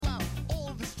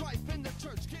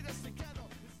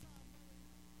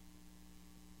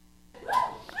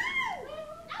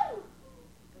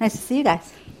Nice to see you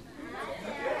guys.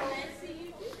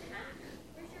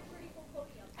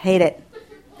 Hate it.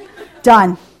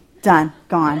 Done,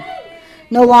 gone.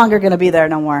 No longer going to be there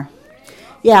no more.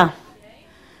 Yeah.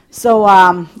 So,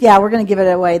 we're going to give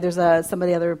it away. There's some of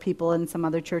the other people in some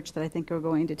other church that I think are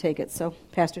going to take it. So,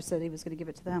 Pastor said he was going to give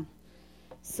it to them.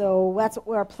 So, that's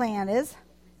what our plan is.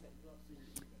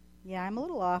 Yeah, I'm a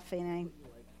little off, ain't I?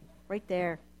 Right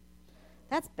there.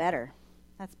 That's better.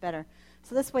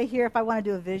 So this way here, if I want to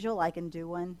do a visual, I can do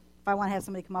one. If I want to have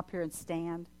somebody come up here and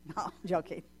stand. No, I'm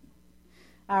joking.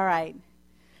 All right.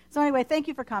 So anyway, thank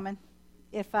you for coming.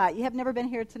 If you have never been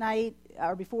here tonight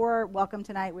or before, welcome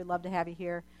tonight. We'd love to have you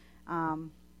here.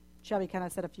 Shelby kind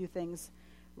of said a few things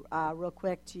real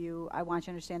quick to you. I want you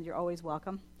to understand you're always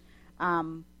welcome.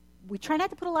 We try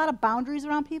not to put a lot of boundaries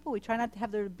around people. We try not to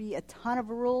have there be a ton of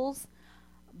rules.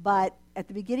 But at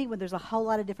the beginning, when there's a whole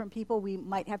lot of different people, we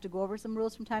might have to go over some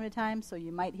rules from time to time, so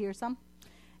you might hear some.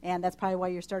 And that's probably why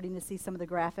you're starting to see some of the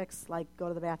graphics, like go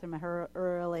to the bathroom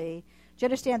early. Do you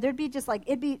understand? It'd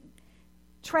be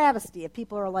travesty if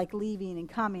people are like leaving and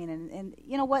coming. And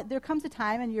you know what? There comes a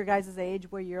time in your guys' age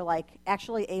where you're like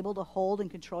actually able to hold and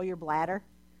control your bladder.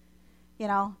 You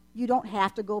know, you don't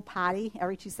have to go potty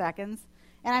every 2 seconds.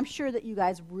 And I'm sure that you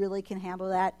guys really can handle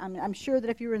that. I'm sure that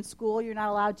if you're in school, you're not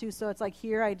allowed to. So it's like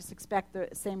here, I just expect the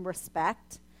same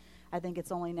respect. I think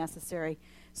it's only necessary.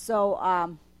 So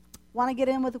want to get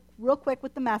in with real quick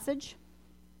with the message.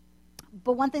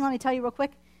 But one thing let me tell you real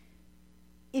quick.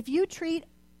 If you treat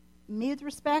me with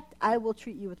respect, I will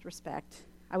treat you with respect.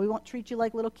 We won't treat you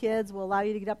like little kids. We'll allow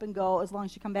you to get up and go as long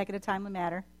as you come back at a timely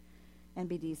manner and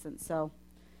be decent. So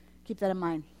keep that in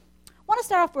mind. I want to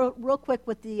start off real quick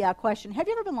with the question. Have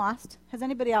you ever been lost? Has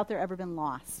anybody out there ever been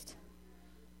lost?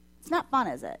 It's not fun,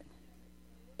 is it?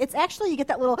 It's actually, you get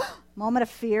that little moment of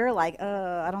fear, like,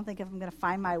 I don't think I'm going to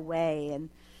find my way. And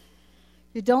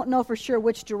you don't know for sure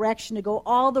which direction to go.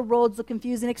 All the roads look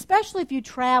confusing, especially if you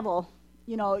travel.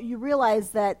 You know, you realize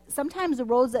that sometimes the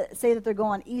roads that say that they're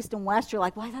going east and west, you're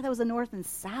like, well, I thought that was a north and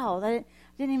south. I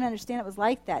didn't even understand it was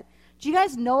like that. Do you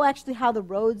guys know actually how the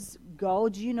roads go?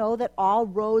 Do you know that all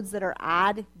roads that are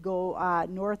odd go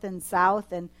north and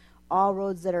south, and all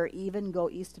roads that are even go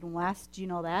east and west? Do you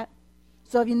know that?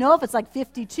 So if you know if it's like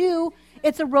 52,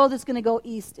 it's a road that's going to go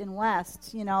east and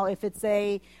west. You know, if it's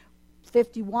a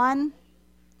 51,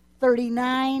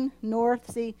 39, north,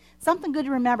 see, something good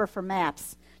to remember for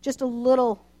maps. Just a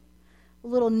little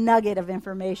nugget of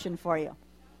information for you.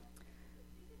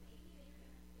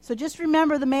 So just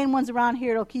remember the main ones around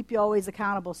here. It'll keep you always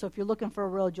accountable. So if you're looking for a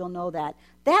road, you'll know that.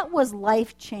 That was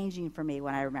life-changing for me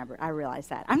when I realized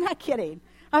that. I'm not kidding.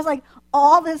 I was like,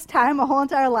 all this time, my whole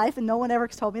entire life, and no one ever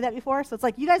told me that before. So it's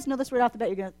like, you guys know this right off the bat,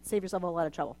 you're going to save yourself a lot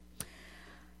of trouble.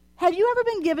 Have you ever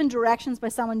been given directions by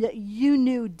someone that you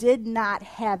knew did not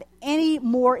have any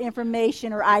more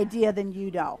information or idea than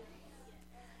you know?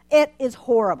 It is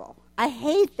horrible. I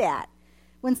hate that.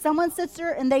 When someone sits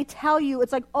there and they tell you,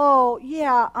 it's like, oh,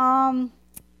 yeah,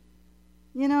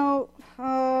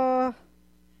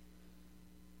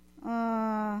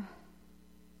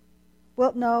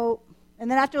 well, no. And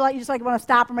then after that, you just like want to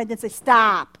stop them right then and say,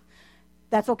 stop.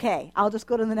 That's okay. I'll just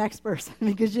go to the next person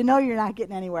because you know you're not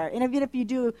getting anywhere. And even if you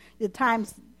do, the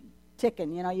time's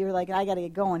ticking. You know, you're like, I got to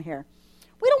get going here.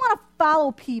 We don't want to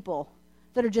follow people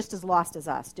that are just as lost as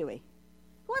us, do we?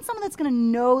 We want someone that's going to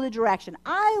know the direction.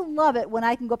 I love it when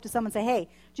I can go up to someone and say, hey, do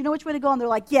you know which way to go? And they're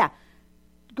like, yeah,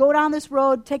 go down this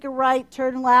road, take a right,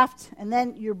 turn left, and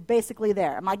then you're basically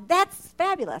there. I'm like, that's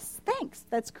fabulous. Thanks.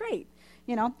 That's great.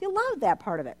 You know, you love that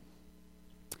part of it.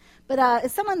 But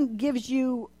if someone gives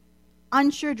you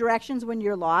unsure directions when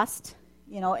you're lost,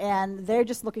 you know, and they're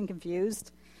just looking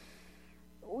confused,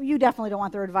 you definitely don't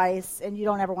want their advice, and you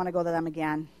don't ever want to go to them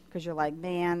again. Because you're like,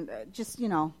 man, just, you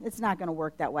know, it's not going to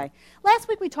work that way. Last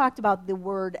week we talked about the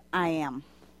word I am.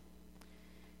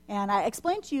 And I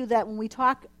explained to you that when we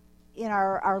talk in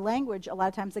our language, a lot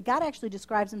of times that God actually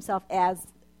describes himself as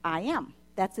I am.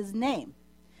 That's his name.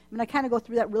 I'm going to kind of go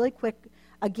through that really quick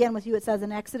again with you. It says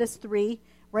in Exodus 3,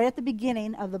 right at the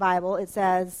beginning of the Bible, it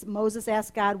says Moses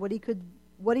asked God what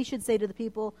he should say to the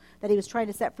people that he was trying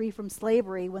to set free from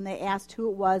slavery when they asked who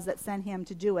it was that sent him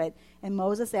to do it. And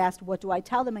Moses asked, what do I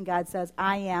tell them? And God says,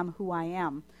 I am who I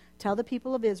am. Tell the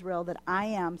people of Israel that I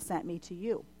am sent me to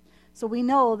you. So we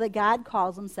know that God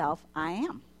calls himself I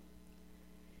am.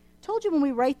 Told you when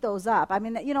we write those up, I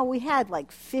mean, you know, we had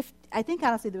like 50, I think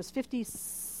honestly there was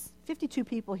 52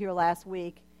 people here last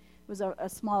week. It was a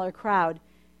smaller crowd.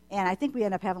 And I think we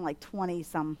ended up having like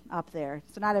 20-some up there.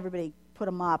 So not everybody put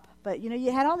them up. But, you know,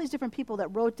 you had all these different people that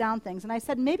wrote down things. And I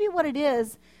said, maybe what it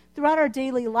is, throughout our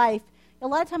daily life, A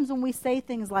lot of times when we say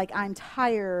things like, I'm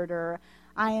tired or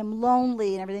I am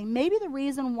lonely and everything, maybe the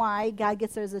reason why God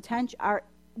gets his attention,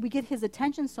 we get his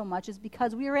attention so much is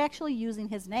because we are actually using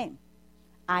his name.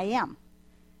 I am.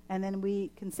 And then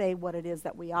we can say what it is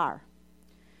that we are.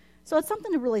 So it's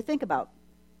something to really think about.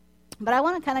 But I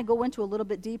want to kind of go into a little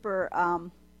bit deeper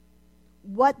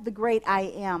what the great I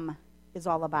am is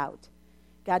all about.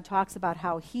 God talks about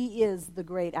how he is the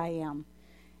great I am.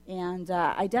 And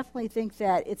I definitely think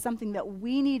that it's something that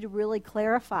we need to really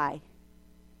clarify.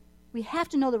 We have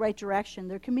to know the right direction.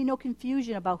 There can be no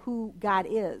confusion about who God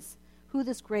is, who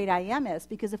this great I am is,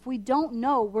 because if we don't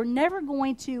know, we're never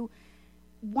going to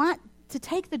want to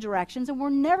take the directions, and we're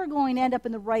never going to end up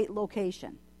in the right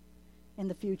location in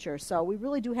the future. So we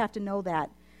really do have to know that.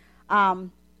 God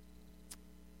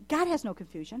has no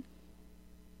confusion.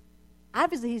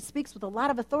 Obviously, he speaks with a lot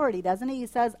of authority, doesn't he? He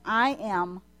says, I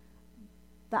am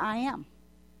the I am.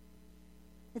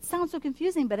 It sounds so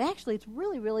confusing, but actually it's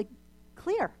really, really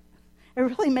clear. It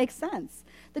really makes sense.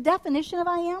 The definition of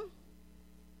I am,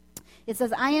 it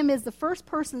says I am is the first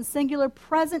person singular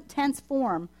present tense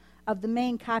form of the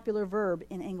main copular verb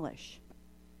in English.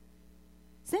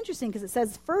 It's interesting because it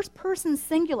says first person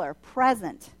singular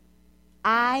present.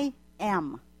 I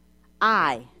am.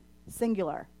 I,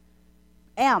 singular.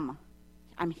 Am.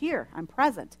 I'm here. I'm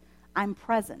present. I'm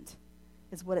present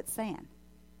is what it's saying.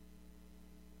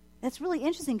 That's really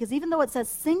interesting because even though it says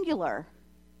singular,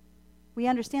 we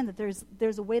understand that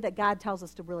there's a way that God tells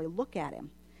us to really look at him.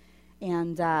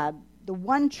 And the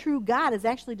one true God is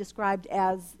actually described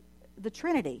as the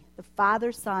Trinity, the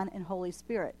Father, Son, and Holy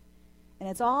Spirit. And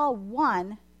it's all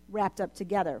one wrapped up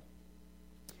together.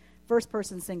 First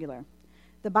person singular.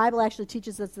 The Bible actually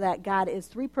teaches us that God is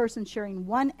three persons sharing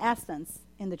one essence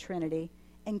in the Trinity,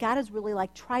 and God is really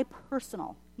like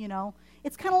tripersonal, you know.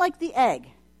 It's kind of like the egg.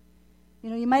 You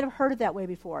know, you might have heard it that way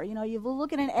before. You know, you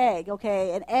look at an egg,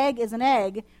 okay, an egg is an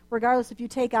egg, regardless if you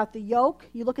take out the yolk,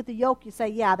 you look at the yolk, you say,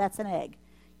 yeah, that's an egg.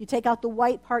 You take out the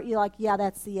white part, you're like, yeah,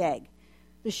 that's the egg.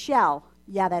 The shell,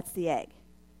 yeah, that's the egg.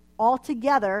 All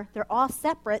together, they're all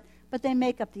separate, but they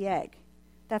make up the egg.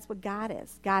 That's what God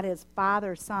is. God is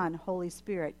Father, Son, Holy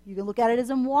Spirit. You can look at it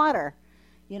as in water.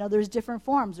 You know, there's different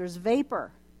forms. There's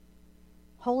vapor,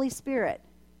 Holy Spirit.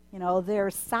 You know,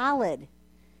 there's solid.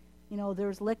 You know,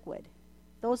 there's liquid.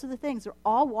 Those are the things. They're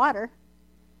all water,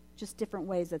 just different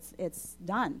ways it's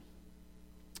done.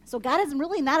 So God is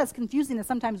really not as confusing as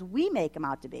sometimes we make him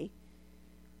out to be.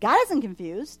 God isn't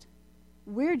confused.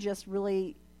 We're just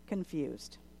really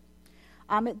confused.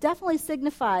 It definitely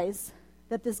signifies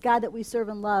that this God that we serve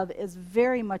and love is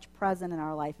very much present in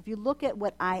our life. If you look at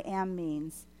what I am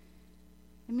means,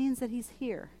 it means that he's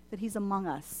here, that he's among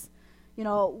us. You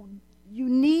know, you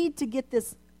need to get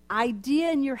this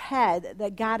idea in your head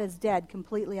that God is dead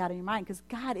completely out of your mind, because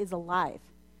God is alive.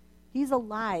 He's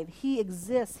alive. He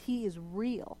exists. He is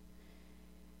real.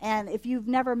 And if you've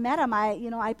never met him,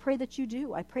 I pray that you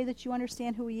do. I pray that you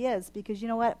understand who he is, because you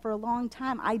know what? For a long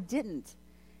time, I didn't.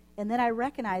 And then I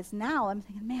recognize now, I'm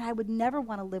thinking, man, I would never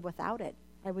want to live without it.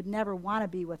 I would never want to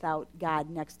be without God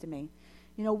next to me.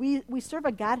 You know, we serve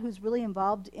a God who's really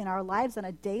involved in our lives on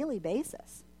a daily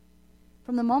basis.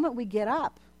 From the moment we get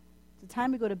up, it's the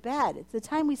time we go to bed, it's the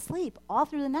time we sleep, all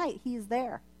through the night, he's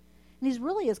there. And he's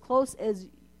really as close as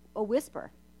a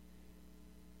whisper.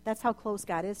 That's how close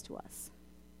God is to us.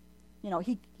 You know,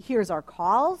 he hears our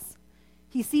calls.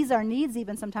 He sees our needs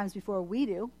even sometimes before we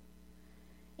do.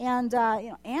 And,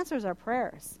 answers our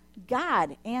prayers.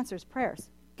 God answers prayers.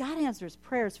 God answers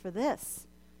prayers for this.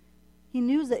 He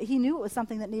knew it was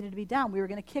something that needed to be done. We were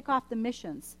going to kick off the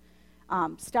missions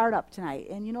startup tonight.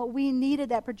 And, you know, we needed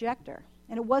that projector.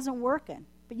 And it wasn't working.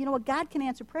 But you know what? God can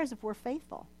answer prayers if we're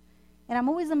faithful. And I'm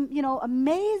always,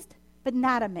 amazed, but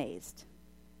not amazed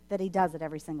that he does it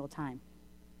every single time.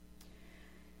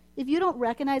 If you don't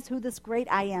recognize who this great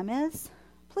I am is,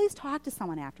 please talk to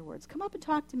someone afterwards. Come up and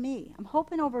talk to me. I'm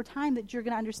hoping over time that you're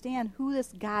going to understand who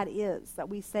this God is that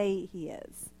we say he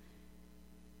is.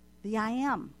 The I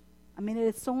am. I mean,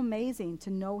 it is so amazing to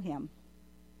know him.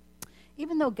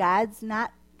 Even though God's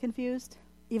not confused,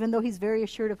 even though he's very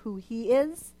assured of who he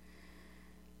is,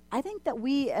 I think that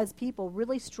we as people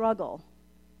really struggle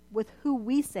with who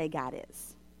we say God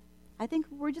is. I think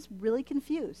we're just really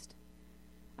confused.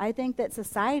 I think that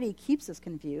society keeps us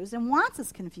confused and wants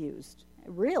us confused,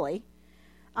 really.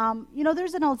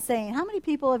 There's an old saying. How many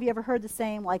people have you ever heard the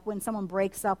saying, like when someone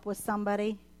breaks up with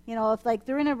somebody? You know, if like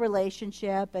they're in a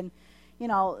relationship and, you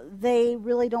know, they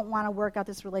really don't want to work out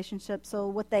this relationship, so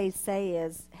what they say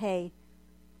is, hey,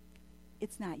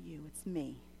 it's not you, it's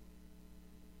me.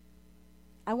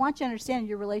 I want you to understand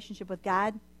your relationship with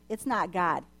God, it's not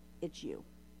God, it's you.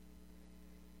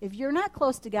 If you're not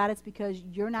close to God, it's because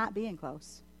you're not being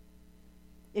close.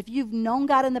 If you've known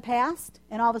God in the past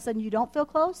and all of a sudden you don't feel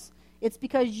close, it's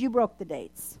because you broke the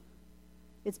dates.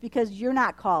 It's because you're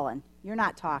not calling. You're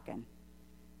not talking.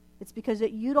 It's because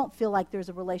you don't feel like there's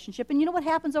a relationship. And you know what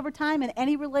happens over time in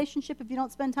any relationship if you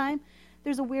don't spend time?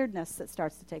 There's a weirdness that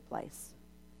starts to take place.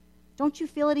 Don't you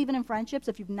feel it even in friendships?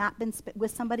 If you've not been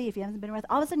with somebody, if you haven't been with,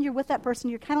 all of a sudden you're with that person,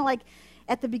 you're kind of like,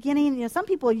 at the beginning, some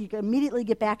people, you can immediately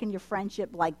get back in your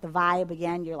friendship, like the vibe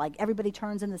again. You're like, everybody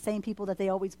turns into the same people that they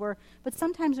always were. But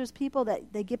sometimes there's people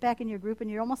that they get back in your group,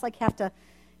 and you almost like have to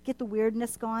get the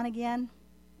weirdness gone again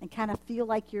and kind of feel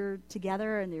like you're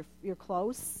together and you're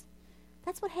close.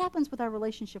 That's what happens with our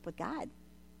relationship with God.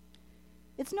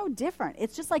 It's no different.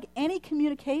 It's just like any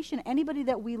communication, anybody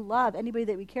that we love, anybody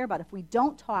that we care about. If we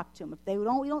don't talk to them,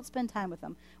 we don't spend time with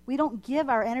them, we don't give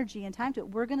our energy and time to it,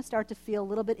 we're going to start to feel a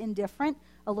little bit indifferent,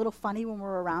 a little funny when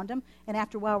we're around them. And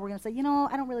after a while, we're going to say,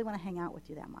 I don't really want to hang out with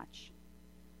you that much.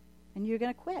 And you're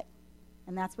going to quit.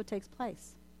 And that's what takes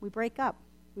place. We break up.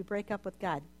 We break up with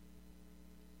God.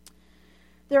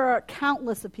 There are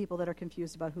countless of people that are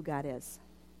confused about who God is.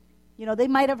 They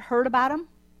might have heard about him.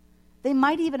 They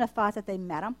might even have thought that they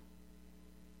met him.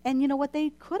 And you know what? They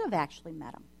could have actually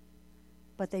met him.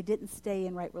 But they didn't stay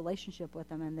in right relationship with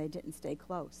him, and they didn't stay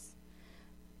close.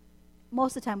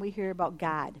 Most of the time we hear about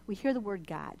God. We hear the word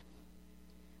God.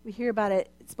 We hear about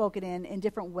it spoken in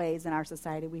different ways in our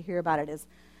society. We hear about it as,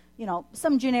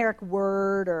 some generic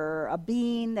word or a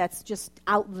being that's just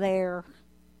out there,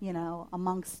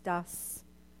 amongst us.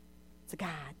 It's a God.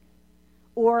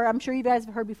 Or I'm sure you guys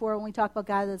have heard before when we talk about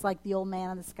God, it's like the old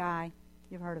man in the sky.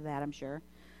 You've heard of that, I'm sure.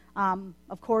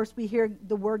 Of course, we hear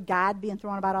the word God being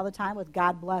thrown about all the time with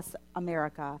God bless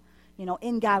America.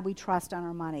 In God we trust on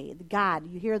our money. God,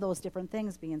 you hear those different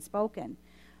things being spoken.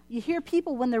 You hear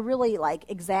people when they're really like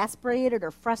exasperated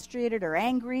or frustrated or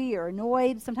angry or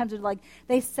annoyed. Sometimes they're like,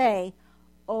 they say,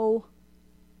 oh,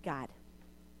 God.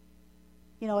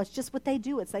 It's just what they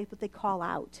do. It's like what they call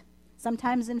out.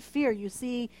 Sometimes in fear, you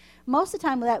see, most of the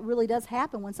time that really does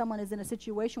happen when someone is in a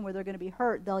situation where they're going to be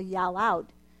hurt, they'll yell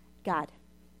out, God.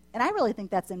 And I really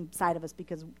think that's inside of us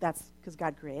because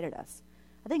God created us.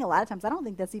 I think a lot of times, I don't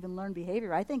think that's even learned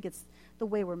behavior. I think it's the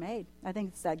way we're made. I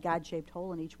think it's that God-shaped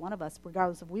hole in each one of us,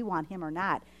 regardless if we want him or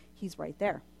not. He's right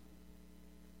there.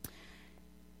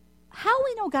 How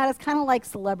we know God is kind of like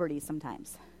celebrities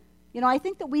sometimes. I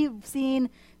think that we've seen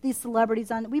these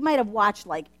celebrities we might have watched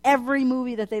like every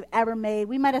movie that they've ever made.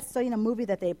 We might have seen a movie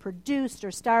that they produced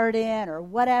or starred in or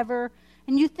whatever,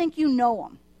 and you think you know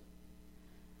them.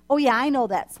 Oh yeah, I know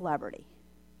that celebrity.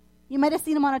 You might have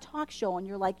seen them on a talk show, and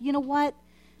you're like, you know what?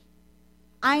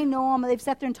 I know him. They've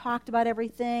sat there and talked about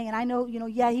everything, and I know,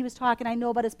 yeah, he was talking. I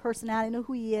know about his personality. I know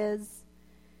who he is.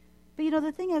 But,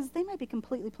 the thing is, they might be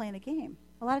completely playing a game.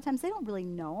 A lot of times they don't really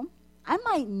know him. I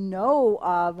might know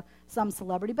of some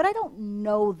celebrity, but I don't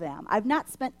know them. I've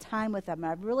not spent time with them.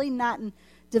 I've really not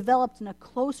developed in a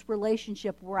close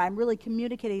relationship where I'm really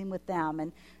communicating with them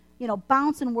and,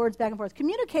 bouncing words back and forth.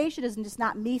 Communication isn't just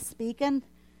not me speaking.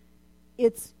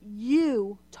 It's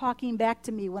you talking back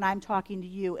to me when I'm talking to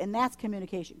you, and that's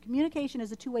communication. Communication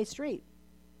is a two-way street.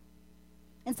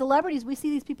 In celebrities, we see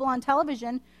these people on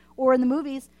television or in the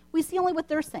movies, we see only what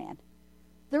they're saying.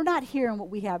 They're not hearing what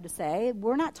we have to say.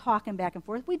 We're not talking back and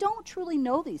forth. We don't truly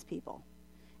know these people.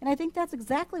 And I think that's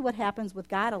exactly what happens with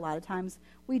God a lot of times.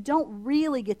 We don't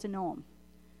really get to know him.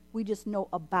 We just know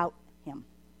about him.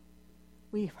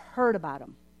 We've heard about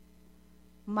him.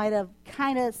 Might have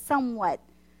kind of somewhat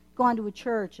gone to a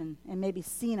church and maybe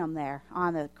seen him there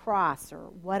on the cross or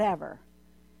whatever.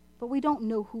 But we don't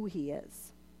know who he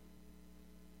is.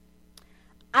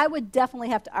 I would definitely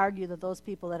have to argue that those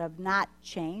people that have not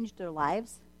changed their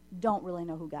lives don't really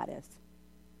know who God is.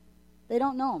 They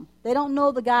don't know him. They don't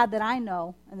know the God that I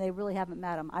know, and they really haven't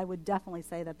met him. I would definitely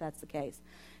say that that's the case.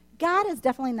 God is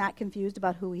definitely not confused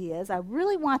about who he is. I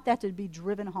really want that to be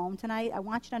driven home tonight. I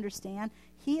want you to understand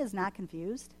he is not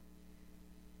confused.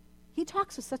 He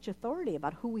talks with such authority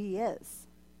about who he is.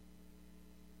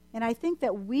 And I think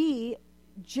that we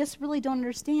just really don't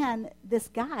understand this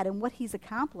God and what he's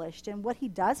accomplished and what he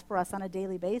does for us on a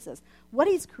daily basis, what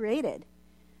he's created,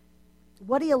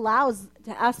 what he allows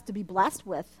to us to be blessed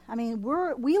with. I mean,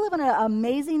 we live on an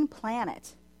amazing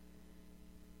planet.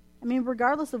 I mean,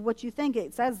 regardless of what you think,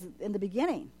 it says in the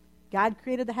beginning, God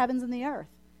created the heavens and the earth.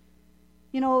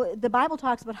 The Bible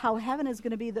talks about how heaven is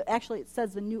going to be, actually it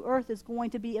says the new earth is going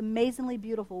to be amazingly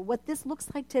beautiful. What this looks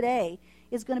like today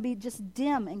is going to be just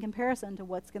dim in comparison to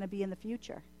what's going to be in the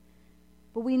future.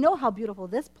 But we know how beautiful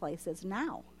this place is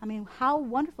now. I mean, how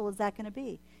wonderful is that going to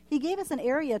be? He gave us an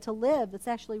area to live that's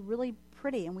actually really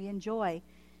pretty and we enjoy.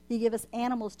 He gave us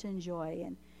animals to enjoy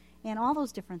and all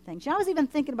those different things. I was even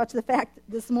thinking about the fact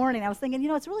this morning, I was thinking,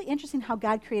 it's really interesting how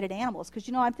God created animals. Because,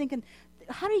 I'm thinking,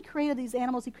 how did he create these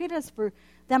animals? He created us for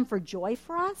joy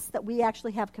for us, that we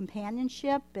actually have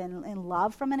companionship and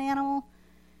love from an animal.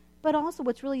 But also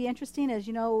what's really interesting is,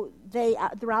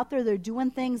 they're out there, they're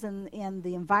doing things in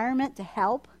the environment to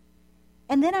help.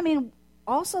 And then,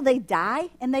 also they die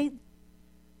and they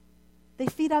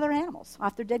feed other animals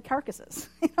off their dead carcasses.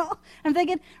 I'm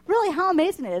thinking, really, how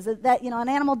amazing it is that an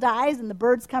animal dies and the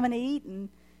birds come and eat and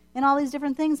all these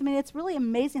different things. It's really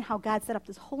amazing how God set up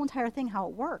this whole entire thing, how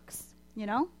it works. I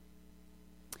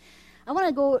want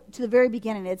to go to the very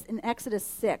beginning. It's in Exodus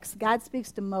 6. God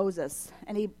speaks to Moses,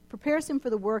 and he prepares him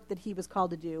for the work that he was called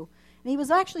to do. And he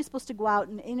was actually supposed to go out,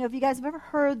 and if you guys have ever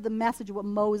heard the message of what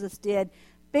Moses did,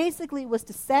 basically it was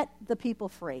to set the people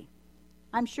free.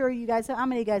 I'm sure you guys, how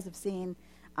many of you guys have seen,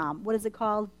 what is it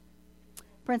called?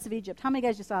 Prince of Egypt. How many of you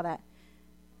guys just saw that?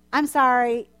 I'm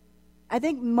sorry. I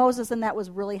think Moses in that was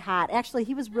really hot. Actually,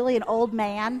 he was really an old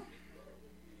man.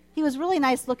 He was really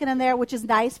nice looking in there, which is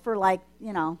nice for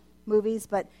movies,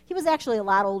 but he was actually a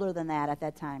lot older than that at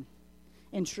that time,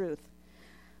 in truth.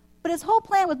 But his whole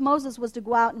plan with Moses was to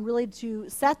go out and really to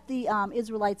set the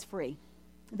Israelites free.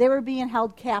 They were being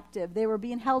held captive. They were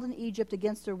being held in Egypt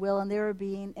against their will, and they were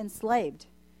being enslaved.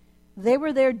 They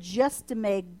were there just to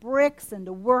make bricks and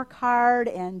to work hard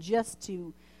and just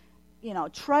to,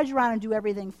 trudge around and do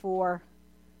everything for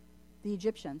the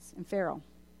Egyptians and Pharaoh.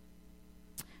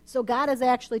 So God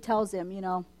actually tells him,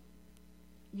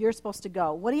 you're supposed to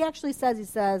go. What he actually says, he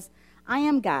says, I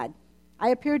am God. I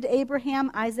appeared to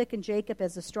Abraham, Isaac, and Jacob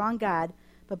as a strong God,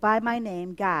 but by my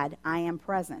name, God, I am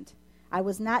present. I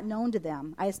was not known to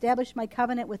them. I established my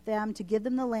covenant with them to give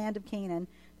them the land of Canaan,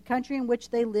 the country in which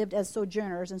they lived as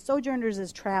sojourners. And sojourners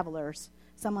is travelers,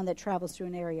 someone that travels through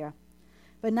an area.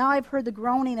 But now I've heard the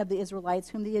groaning of the Israelites,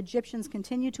 whom the Egyptians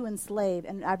continue to enslave,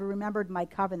 and I've remembered my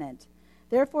covenant.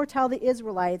 Therefore tell the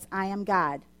Israelites, I am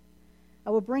God. I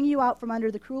will bring you out from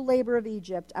under the cruel labor of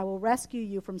Egypt. I will rescue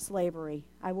you from slavery.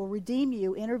 I will redeem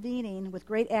you, intervening with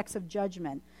great acts of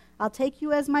judgment. I'll take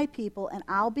you as my people, and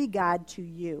I'll be God to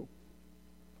you.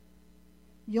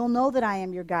 You'll know that I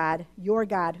am your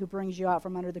God, who brings you out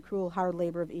from under the cruel, hard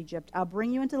labor of Egypt. I'll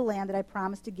bring you into the land that I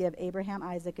promised to give Abraham,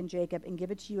 Isaac, and Jacob, and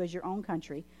give it to you as your own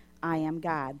country. I am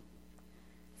God.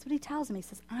 That's what he tells him. He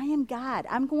says, I am God.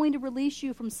 I'm going to release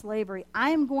you from slavery. I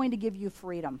am going to give you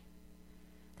freedom.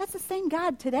 That's the same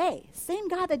God today. Same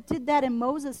God that did that in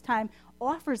Moses' time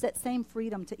offers that same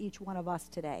freedom to each one of us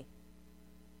today.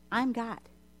 I'm God.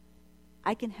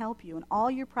 I can help you in all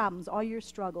your problems, all your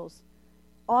struggles,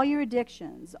 all your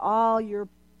addictions, all your,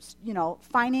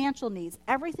 financial needs,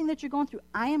 everything that you're going through.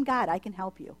 I am God. I can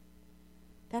help you.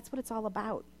 That's what it's all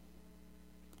about.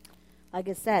 Like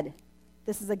I said,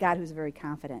 this is a God who's very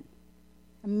confident,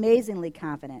 amazingly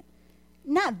confident,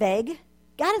 not vague.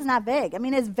 God is not vague.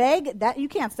 It's vague that you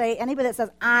can't say anybody that says,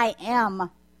 I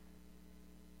am,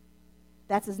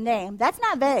 that's his name. That's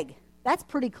not vague. That's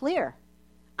pretty clear.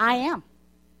 I am.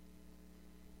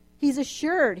 He's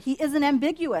assured. He isn't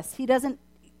ambiguous. He doesn't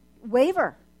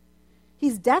waver.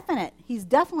 He's definite. He's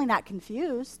definitely not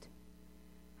confused.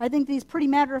 I think that he's pretty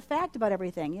matter of fact about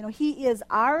everything. He is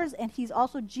ours, and he's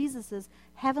also Jesus's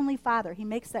heavenly Father. He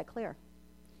makes that clear.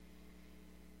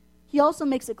 He also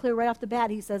makes it clear right off the bat.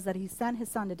 He says that he sent his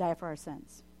son to die for our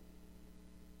sins.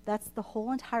 That's the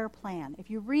whole entire plan. If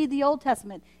you read the Old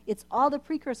Testament, it's all the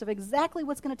precursor of exactly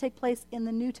what's going to take place in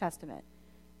the New Testament.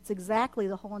 It's exactly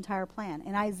the whole entire plan.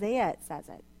 In Isaiah, it says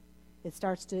it. It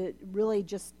starts to really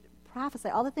just prophesy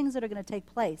all the things that are going to take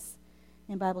place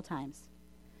in Bible times.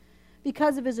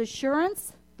 Because of his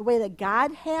assurance, the way that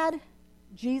God had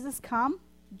Jesus come,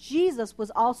 Jesus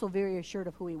was also very assured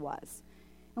of who he was.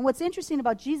 And what's interesting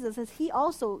about Jesus is he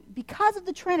also, because of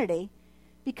the Trinity,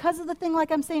 because of the thing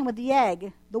like I'm saying with the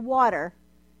egg, the water,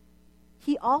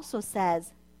 he also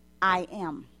says, I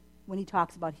am, when he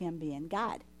talks about him being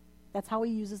God. That's how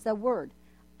he uses that word,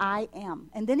 I am.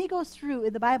 And then he goes through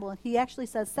in the Bible and he actually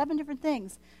says 7 different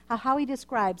things, how he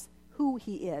describes who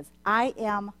he is. I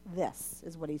am this,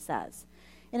 is what he says.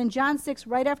 And in John 6,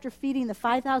 right after feeding the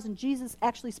 5,000, Jesus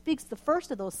actually speaks the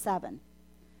first of those 7.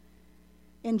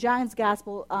 In John's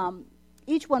gospel,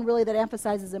 each one really that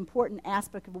emphasizes an important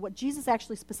aspect of what Jesus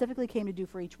actually specifically came to do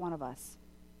for each one of us.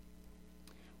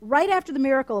 Right after the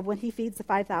miracle of when he feeds the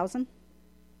 5,000,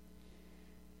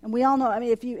 and we all know,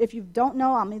 if you don't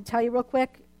know, I'm going to tell you real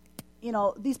quick,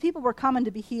 these people were coming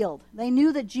to be healed. They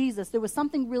knew that Jesus, there was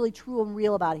something really true and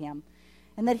real about him,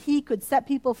 and that he could set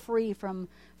people free from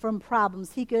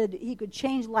problems. He could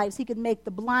change lives. He could make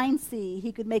the blind see.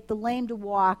 He could make the lame to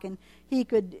walk, and he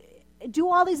could do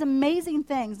all these amazing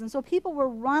things. And so people were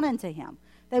running to him.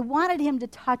 They wanted him to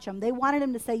touch them. They wanted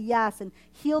him to say yes and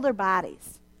heal their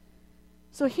bodies.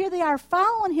 So here they are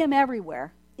following him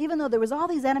everywhere, even though there was all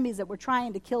these enemies that were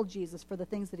trying to kill Jesus for the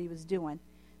things that he was doing.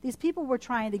 These people were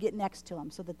trying to get next to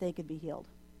him so that they could be healed.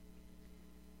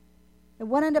 And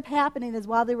what ended up happening is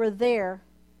while they were there,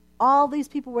 all these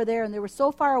people were there, and they were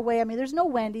so far away. I mean, there's no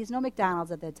Wendy's, no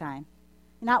McDonald's at that time.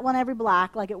 Not one every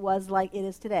block like it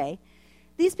is today.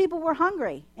 These people were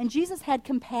hungry, and Jesus had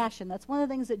compassion. That's one of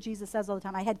the things that Jesus says all the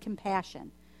time. I had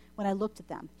compassion when I looked at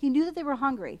them. He knew that they were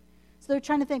hungry. So they're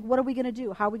trying to think, what are we going to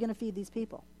do? How are we going to feed these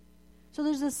people? So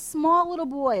there's this small little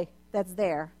boy that's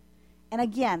there. And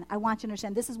again, I want you to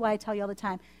understand, this is why I tell you all the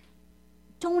time,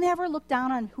 don't ever look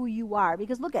down on who you are.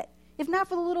 Because look at, if not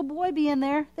for the little boy being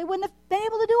there, they wouldn't have been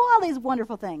able to do all these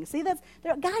wonderful things. See,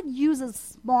 God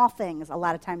uses small things a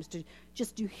lot of times to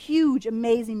just do huge,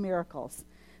 amazing miracles.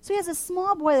 So he has a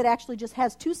small boy that actually just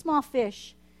has 2 small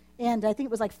fish, and I think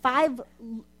it was like 5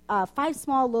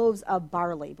 small loaves of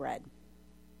barley bread.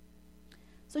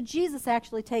 So Jesus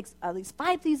actually takes at least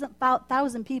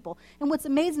 5,000 people. And what's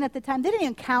amazing at the time, they didn't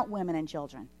even count women and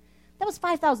children. That was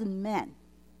 5,000 men.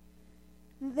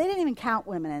 They didn't even count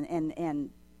women and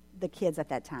the kids at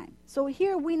that time. So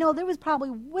here we know there was probably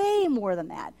way more than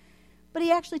that. But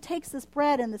he actually takes this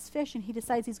bread and this fish, and he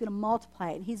decides he's going to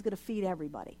multiply it, and he's going to feed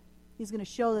everybody. He's going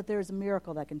to show that there's a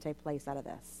miracle that can take place out of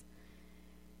this.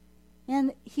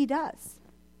 And he does.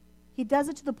 He does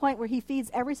it to the point where he feeds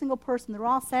every single person. They're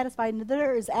all satisfied, and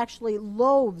there is actually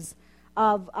loaves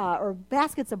of, or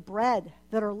baskets of bread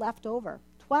that are left over.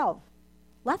 12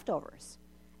 leftovers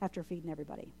after feeding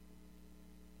everybody.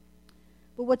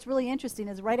 But what's really interesting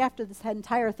is right after this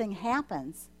entire thing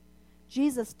happens,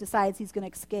 Jesus decides he's going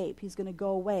to escape. He's going to go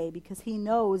away because he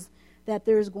knows that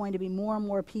there's going to be more and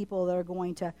more people that are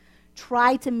going to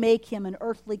try to make him an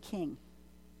earthly king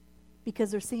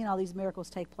because they're seeing all these miracles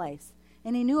take place.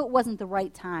 And he knew it wasn't the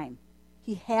right time.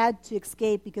 He had to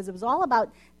escape because it was all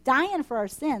about dying for our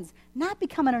sins, not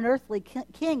becoming an earthly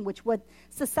king, which what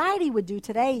society would do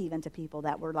today even to people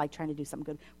that were like trying to do something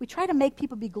good. We try to make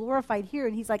people be glorified here,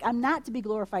 and he's like, I'm not to be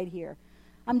glorified here.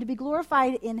 I'm to be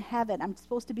glorified in heaven. I'm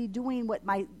supposed to be doing what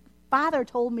my Father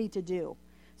told me to do.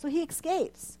 So he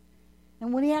escapes.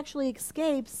 And when he actually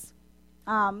escapes,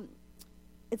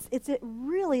 it's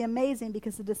really amazing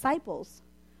because the disciples,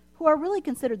 who are really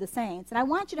considered the saints, and I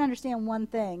want you to understand one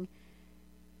thing.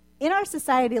 In our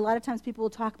society, a lot of times people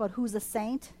will talk about who's a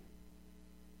saint.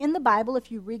 In the Bible,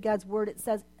 if you read God's word, it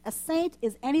says a saint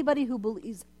is anybody who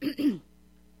believes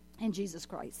in Jesus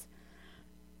Christ.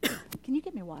 Can you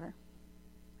get me water,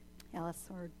 Alice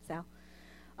or Sal?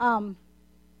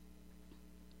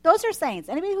 Those are saints.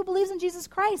 Anybody who believes in Jesus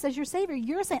Christ as your Savior,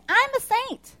 you're a saint. I'm a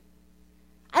saint.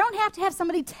 I don't have to have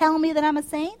somebody tell me that I'm a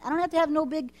saint. I don't have to have no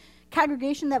big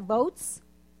congregation that votes.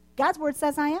 God's word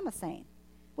says I am a saint.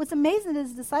 What's amazing is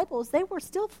his disciples, they were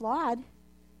still flawed.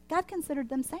 God considered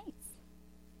them saints.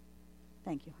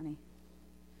 Thank you, honey.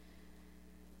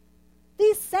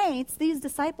 These saints, these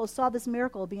disciples, saw this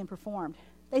miracle being performed.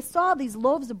 They saw these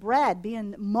loaves of bread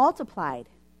being multiplied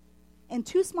and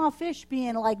 2 small fish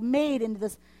being like made into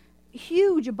this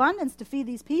huge abundance to feed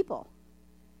these people.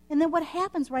 And then what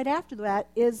happens right after that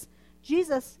is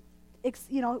Jesus,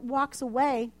 walks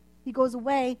away. He goes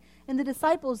away, and the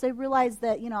disciples, they realize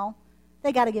that,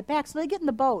 they got to get back. So they get in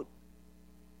the boat.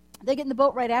 They get in the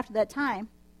boat right after that time,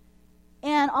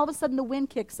 and all of a sudden the wind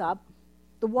kicks up.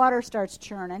 The water starts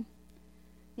churning,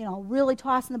 really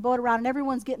tossing the boat around, and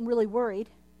everyone's getting really worried.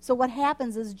 So what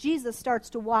happens is Jesus starts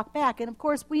to walk back, and of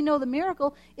course we know the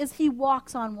miracle is he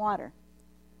walks on water.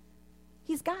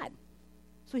 He's God.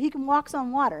 So he can walk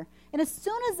on water. And as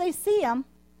soon as they see him,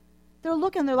 they're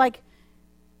looking, they're like,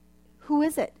 who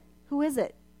is it? Who is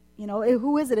it?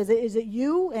 Who is it? Is it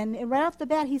you? And right off the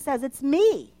bat, he says, it's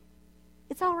me.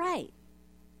 It's all right.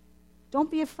 Don't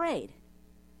be afraid.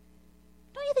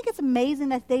 Don't you think it's amazing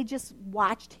that they just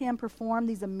watched him perform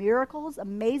these miracles,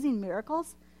 amazing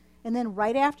miracles? And then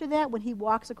right after that, when he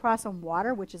walks across on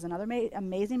water, which is another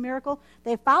amazing miracle,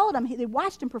 they followed him. They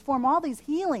watched him perform all these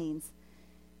healings.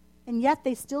 And yet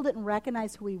they still didn't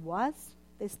recognize who he was.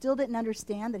 They still didn't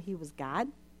understand that he was God.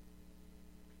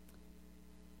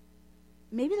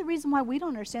 Maybe the reason why we don't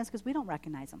understand is because we don't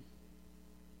recognize him.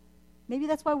 Maybe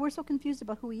that's why we're so confused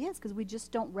about who he is, because we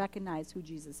just don't recognize who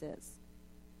Jesus is.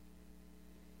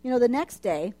 The next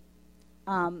day,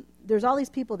 there's all these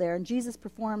people there, and Jesus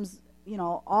performs,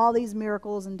 all these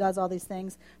miracles and does all these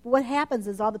things. But what happens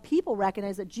is all the people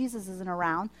recognize that Jesus isn't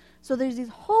around. So there's these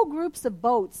whole groups of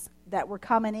boats that were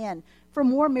coming in for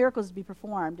more miracles to be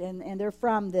performed. And they're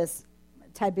from this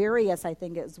Tiberias, I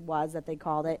think it was that they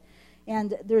called it.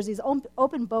 And there's these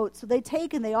open boats. So they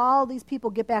take and all these people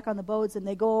get back on the boats and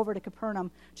they go over to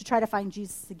Capernaum to try to find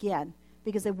Jesus again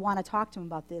because they want to talk to him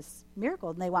about this miracle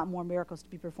and they want more miracles to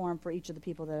be performed for each of the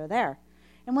people that are there.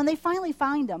 And when they finally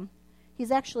find him,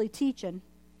 he's actually teaching,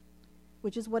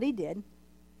 which is what he did,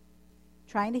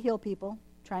 trying to heal people,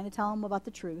 trying to tell them about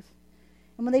the truth.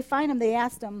 And when they find him, they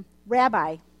asked him,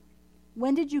 Rabbi,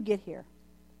 when did you get here?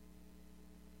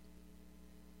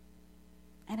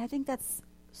 And I think that's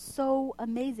so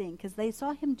amazing because they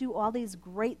saw him do all these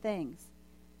great things,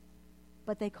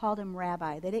 but they called him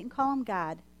Rabbi. They didn't call him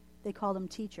God. They called him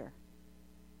teacher.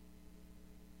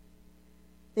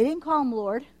 They didn't call him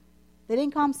Lord. They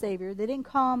didn't call him Savior. They didn't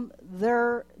call him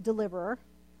their deliverer.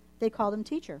 They called him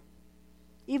teacher.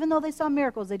 Even though they saw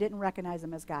miracles, they didn't recognize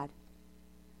him as God.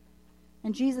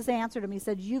 And Jesus answered him. He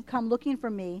said, you've come looking for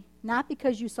me, not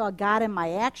because you saw God in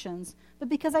my actions, but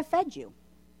because I fed you.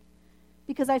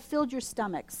 Because I filled your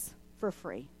stomachs for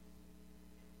free.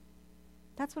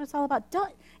 That's what it's all about.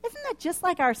 Isn't that just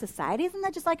like our society? Isn't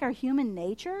that just like our human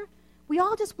nature? We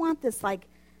all just want this, like,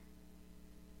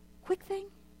 quick thing,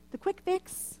 the quick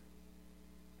fix.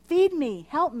 Feed me,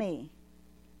 help me.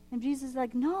 And Jesus is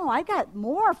like, no, I got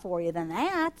more for you than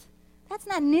that. That's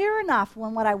not near enough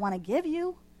when what I want to give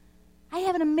you. I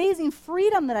have an amazing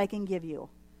freedom that I can give you.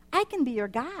 I can be your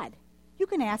God. You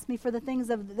can ask me for the things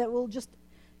that will just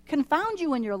confound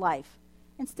you in your life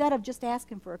instead of just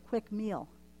asking for a quick meal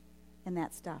and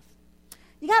that stuff.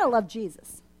 You got to love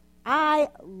Jesus. I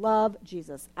love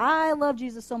Jesus. I love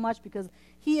Jesus so much because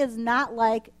he is not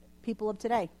like people of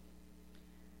today.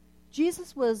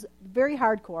 Jesus was very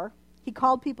hardcore. He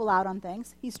called people out on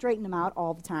things. He straightened them out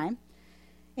all the time.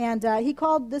 And he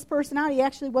called this person out. He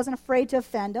actually wasn't afraid to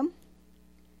offend them.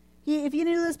 If you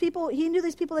knew these people, he knew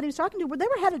these people that he was talking to, they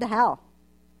were headed to hell.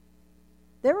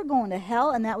 They were going to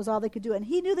hell, and that was all they could do. And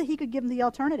he knew that he could give them the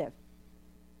alternative.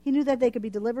 He knew that they could be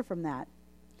delivered from that.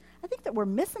 I think that we're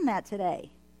missing that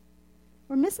today.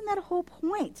 We're missing that whole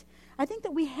point. I think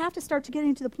that we have to start to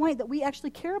getting to the point that we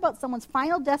actually care about someone's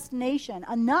final destination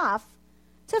enough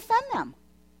to offend them,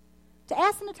 to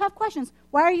ask them the tough questions.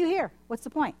 Why are you here? What's the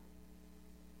point?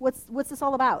 What's this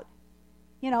all about?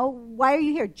 You know, why are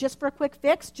you here? Just for a quick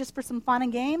fix? Just for some fun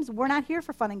and games? We're not here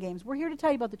for fun and games. We're here to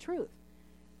tell you about the truth.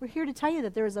 We're here to tell you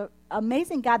that there is an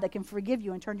amazing God that can forgive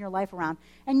you and turn your life around.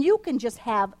 And you can just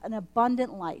have an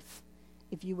abundant life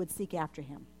if you would seek after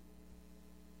him.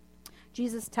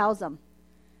 Jesus tells them,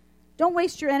 don't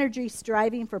waste your energy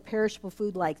striving for perishable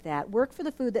food like that. Work for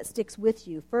the food that sticks with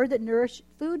you, food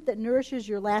that nourishes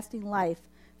your lasting life,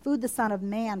 food the Son of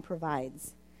Man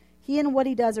provides. He and what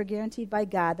he does are guaranteed by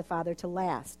God the Father to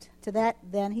last. To that,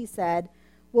 then, he said,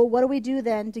 well, what do we do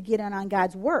then to get in on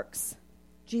God's works?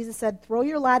 Jesus said, throw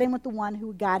your lot in with the one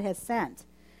who God has sent.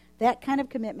 That kind of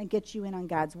commitment gets you in on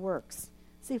God's works.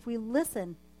 See, if we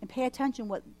listen and pay attention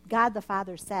what God the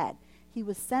Father said, he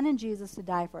was sending Jesus to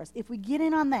die for us. If we get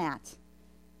in on that,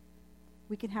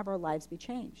 we can have our lives be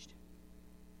changed.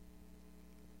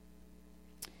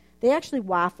 They actually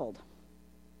waffled.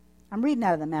 I'm reading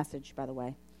out of the Message, by the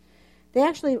way. They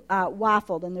actually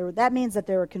waffled, and that means that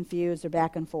they were confused or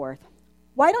back and forth.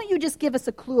 Why don't you just give us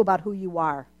a clue about who you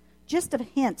are? Just a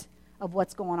hint of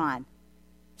what's going on.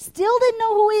 Still didn't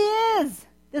know who he is.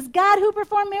 This God who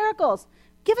performed miracles.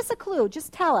 Give us a clue.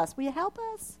 Just tell us. Will you help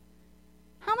us?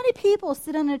 How many people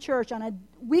sit in a church on a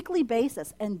weekly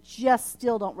basis and just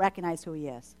still don't recognize who he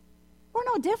is? We're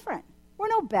no different. We're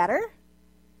no better.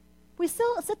 We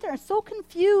still sit there and so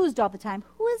confused all the time.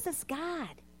 Who is this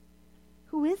God?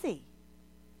 Who is he?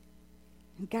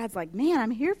 And God's like, man,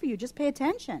 I'm here for you. Just pay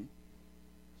attention.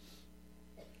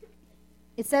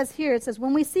 It says here,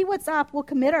 when we see what's up, we'll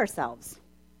commit ourselves.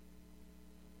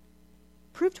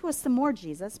 Prove to us some more,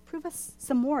 Jesus. Prove us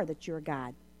some more that you're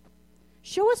God.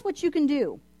 Show us what you can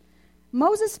do.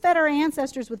 Moses fed our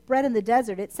ancestors with bread in the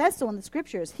desert. It says so in the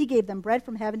scriptures. He gave them bread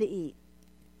from heaven to eat.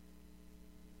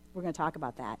 We're going to talk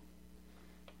about that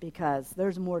because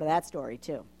there's more to that story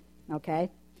too.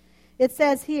 Okay? It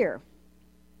says here,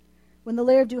 when the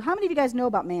layer of dew, how many of you guys know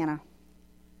about manna?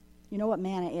 You know what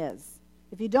manna is.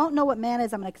 If you don't know what manna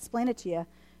is, I'm going to explain it to you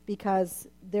because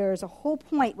there's a whole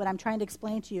point what I'm trying to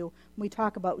explain to you when we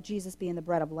talk about Jesus being the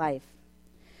bread of life.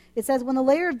 It says, when the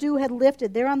layer of dew had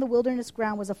lifted, there on the wilderness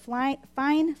ground was a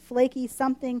fine, flaky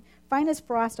something, fine as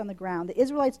frost on the ground. The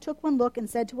Israelites took one look and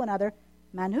said to one another,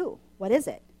 Manu, what is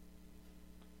it?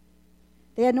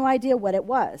 They had no idea what it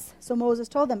was. So Moses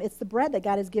told them, it's the bread that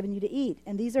God has given you to eat,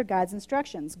 and these are God's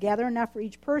instructions. Gather enough for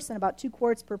each person, about 2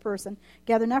 quarts per person.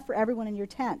 Gather enough for everyone in your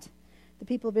tent. The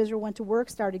people of Israel went to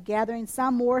work, started gathering,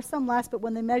 some more, some less, but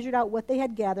when they measured out what they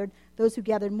had gathered, those who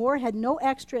gathered more had no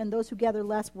extra, and those who gathered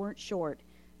less weren't short.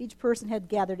 Each person had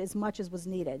gathered as much as was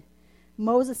needed.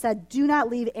 Moses said, "Do not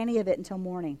leave any of it until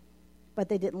morning." But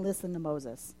they didn't listen to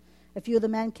Moses. A few of the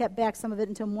men kept back some of it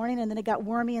until morning, and then it got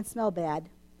wormy and smelled bad.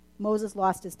 Moses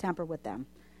lost his temper with them.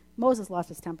 Moses lost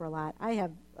his temper a lot. I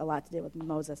have a lot to do with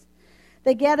Moses.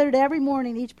 They gathered every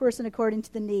morning, each person according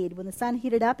to the need. When the sun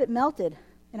heated up, it melted.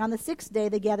 And on the 6th day,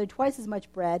 they gathered twice as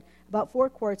much bread, about 4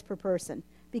 quarts per person,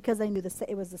 because they knew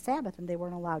it was the Sabbath and they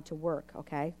weren't allowed to work,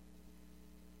 okay?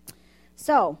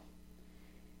 So,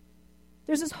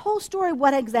 there's this whole story of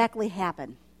what exactly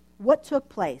happened, what took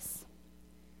place.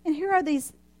 And here are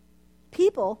these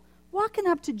people walking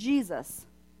up to Jesus,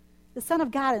 the Son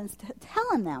of God, and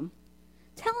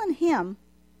telling him,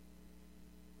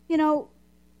 you know,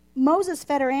 Moses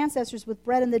fed our ancestors with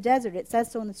bread in the desert. It says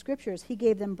so in the scriptures. He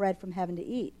gave them bread from heaven to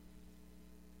eat.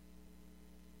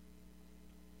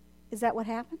 Is that what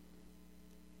happened?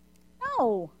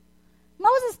 No.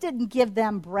 Moses didn't give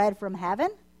them bread from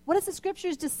heaven. What does the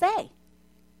scriptures just say?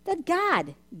 That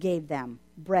God gave them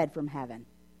bread from heaven.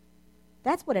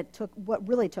 That's what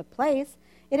really took place.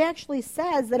 It actually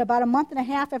says that about a month and a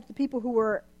half after the people who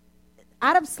were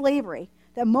out of slavery,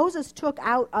 that Moses took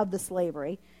out of the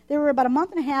slavery, they were about a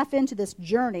month and a half into this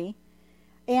journey,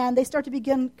 and they start to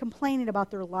begin complaining about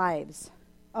their lives.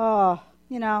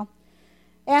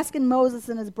 Asking Moses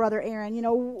and his brother Aaron,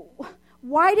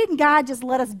 why didn't God just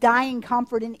let us die in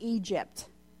comfort in Egypt?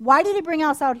 Why did he bring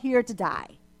us out here to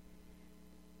die?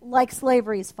 Like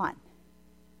slavery is fun.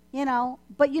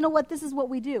 But you know what? This is what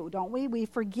we do, don't we? We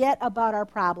forget about our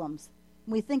problems.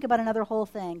 We think about another whole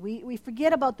thing. We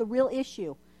forget about the real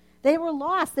issue. They were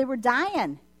lost. They were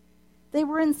dying. They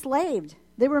were enslaved.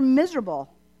 They were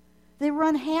miserable. They were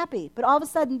unhappy. But all of a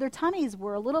sudden, their tummies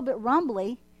were a little bit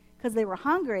rumbly because they were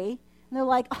hungry. And they're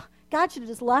like, oh, God should have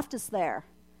just left us there.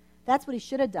 That's what he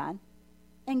should have done.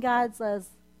 And God says,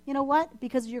 you know what?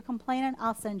 Because you're complaining,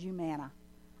 I'll send you manna.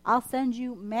 I'll send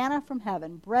you manna from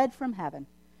heaven, bread from heaven,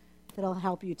 that'll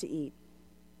help you to eat.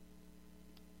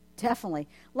 Definitely.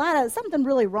 Something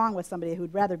really wrong with somebody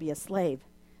who'd rather be a slave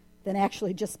than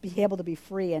actually just be able to be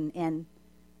free and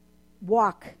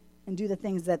walk and do the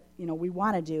things that, we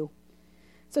want to do.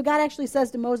 So God actually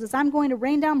says to Moses, I'm going to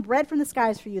rain down bread from the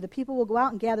skies for you. The people will go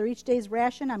out and gather each day's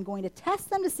ration. I'm going to test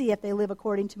them to see if they live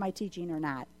according to my teaching or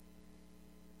not.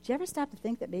 Did you ever stop to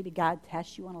think that maybe God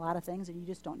tests you on a lot of things and you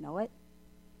just don't know it?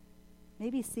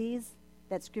 Maybe he sees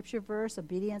that scripture verse,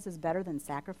 obedience is better than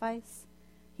sacrifice.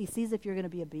 He sees if you're going to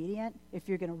be obedient, if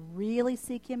you're going to really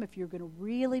seek him, if you're going to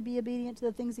really be obedient to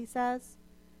the things he says.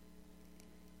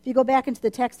 If you go back into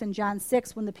the text in John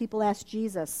 6, when the people asked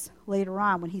Jesus later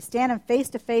on, when he's standing face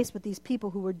to face with these people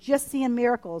who were just seeing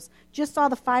miracles, just saw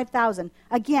the 5,000,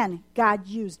 again, God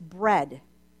used bread,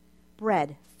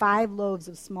 5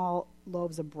 small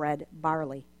loaves of bread,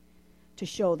 barley, to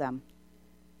show them.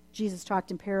 Jesus talked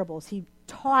in parables. He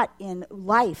taught in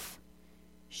life,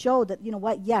 showed that,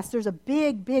 yes, there's a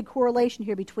big, big correlation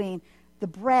here between the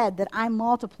bread that I'm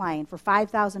multiplying for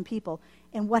 5,000 people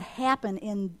and what happened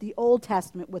in the Old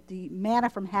Testament with the manna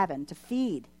from heaven to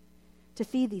feed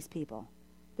these people.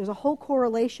 There's a whole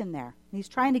correlation there. And he's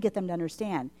trying to get them to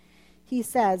understand. He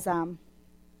says,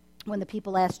 when the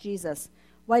people ask Jesus,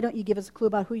 why don't you give us a clue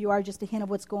about who you are, just a hint of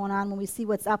what's going on? When we see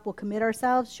what's up, we'll commit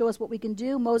ourselves. Show us what we can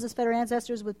do. Moses fed our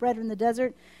ancestors with bread in the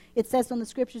desert. It says in the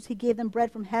scriptures he gave them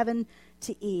bread from heaven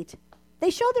to eat.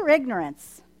 They show their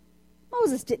ignorance.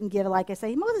 Moses didn't give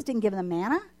them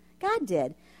manna. God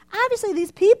did. Obviously,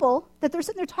 these people that they're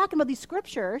sitting there talking about these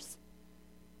scriptures,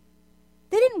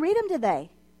 they didn't read them, did they?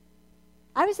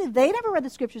 Obviously, they never read the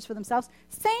scriptures for themselves.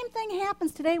 Same thing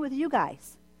happens today with you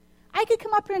guys. I could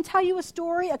come up here and tell you a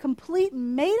story, a complete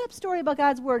made-up story about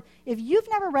God's word. If you've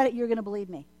never read it, you're going to believe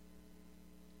me.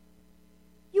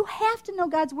 You have to know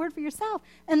God's word for yourself.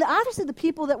 And obviously the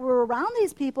people that were around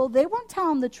these people, they weren't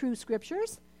telling the true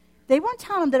scriptures. They weren't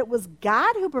telling them that it was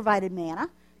God who provided manna.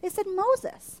 They said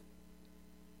Moses.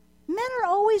 Men are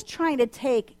always trying to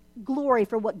take glory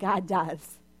for what God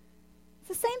does. It's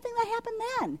the same thing that happened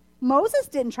then. Moses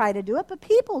didn't try to do it, but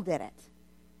people did it.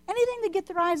 Anything to get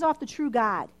their eyes off the true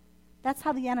God. That's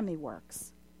how the enemy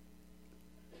works.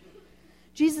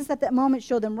 Jesus at that moment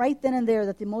showed them right then and there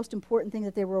that the most important thing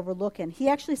that they were overlooking. He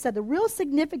actually said the real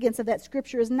significance of that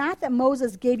scripture is not that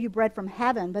Moses gave you bread from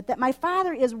heaven, but that my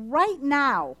Father is right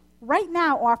now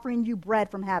offering you bread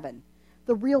from heaven,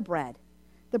 the real bread.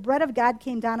 The bread of God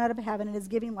came down out of heaven and is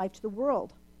giving life to the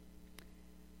world.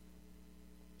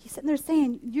 He's sitting there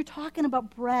saying, you're talking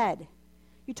about bread.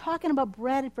 You're talking about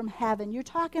bread from heaven. You're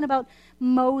talking about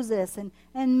Moses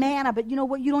and manna. But you know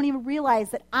what? You don't even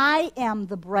realize that I am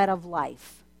the bread of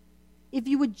life. If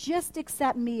you would just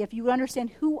accept me, if you would understand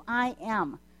who I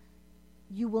am,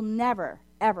 you will never,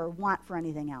 ever want for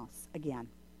anything else again.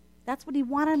 That's what he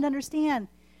wanted him to understand.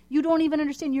 You don't even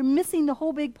understand. You're missing the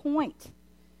whole big point.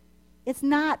 It's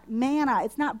not manna.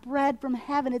 It's not bread from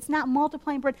heaven. It's not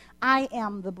multiplying bread. I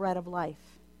am the bread of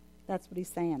life. That's what he's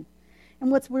saying. And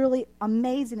what's really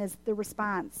amazing is the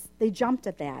response. They jumped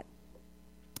at that.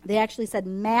 They actually said,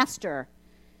 Master,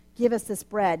 give us this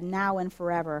bread now and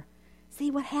forever.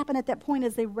 See, what happened at that point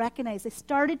is they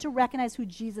started to recognize who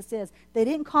Jesus is. They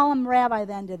didn't call him rabbi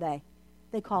then, did they?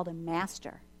 They called him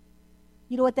master.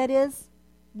 You know what that is?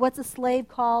 What's a slave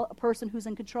call a person who's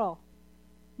in control?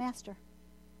 Master.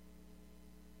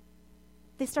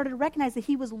 They started to recognize that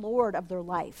he was Lord of their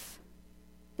life,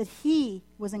 that he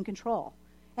was in control.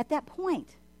 At that point,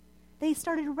 they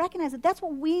started to recognize that that's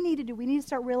what we need to do. We need to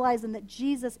start realizing that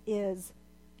Jesus is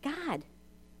God.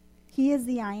 He is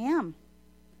the I am.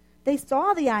 They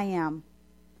saw the I am.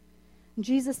 And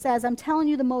Jesus says, I'm telling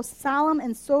you the most solemn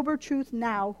and sober truth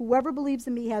now. Whoever believes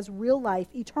in me has real life,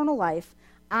 eternal life.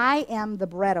 I am the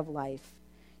bread of life.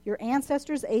 Your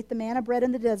ancestors ate the manna bread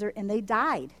in the desert, and they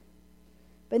died.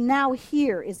 But now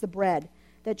here is the bread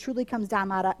that truly comes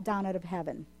down out of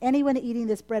heaven. Anyone eating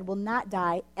this bread will not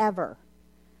die ever.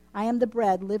 I am the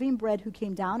bread, living bread, who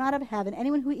came down out of heaven.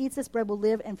 Anyone who eats this bread will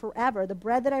live and forever. The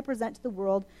bread that I present to the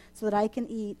world so that I can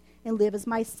eat and live is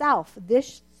myself,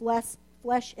 this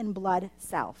flesh and blood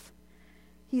self.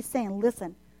 He's saying,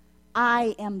 listen,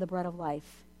 I am the bread of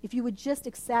life. If you would just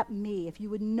accept me, if you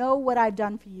would know what I've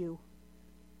done for you,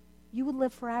 you would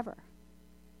live forever.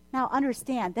 Now,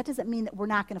 understand, that doesn't mean that we're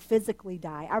not going to physically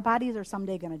die. Our bodies are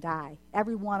someday going to die,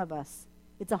 every one of us.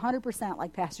 It's 100%,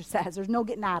 like Pastor says. There's no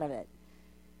getting out of it.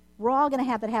 We're all going to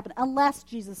have that happen unless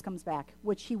Jesus comes back,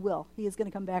 which he will. He is going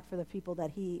to come back for the people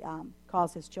that he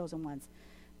calls his chosen ones.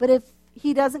 But if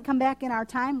he doesn't come back in our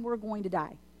time, we're going to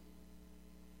die.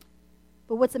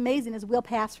 But what's amazing is we'll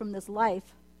pass from this life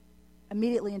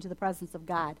immediately into the presence of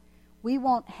God. We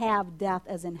won't have death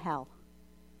as in hell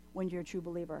when you're a true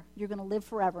believer. You're going to live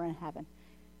forever in heaven.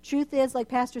 Truth is, like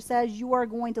Pastor says, you are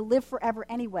going to live forever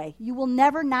anyway. You will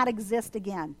never not exist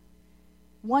again.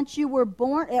 Once you were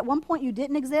born, at one point you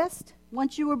didn't exist.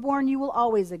 Once you were born, you will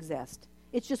always exist.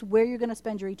 It's just where you're going to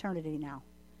spend your eternity now.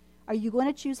 Are you going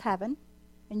to choose heaven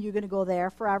and you're going to go there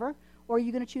forever? Or are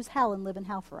you going to choose hell and live in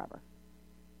hell forever?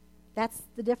 That's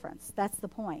the difference. That's the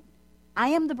point. I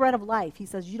am the bread of life. He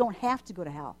says you don't have to go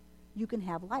to hell. You can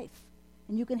have life.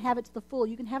 And you can have it to the full.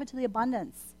 You can have it to the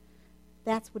abundance.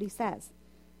 That's what he says.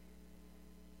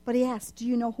 But he asks, do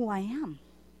you know who I am?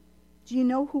 Do you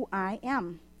know who I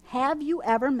am? Have you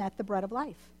ever met the bread of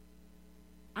life?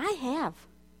 I have.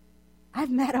 I've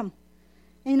met him.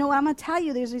 And you know what, I'm going to tell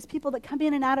you, there's these people that come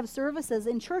in and out of services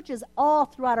in churches all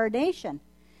throughout our nation.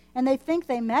 And they think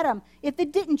they met him. If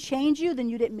it didn't change you, then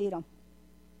you didn't meet him.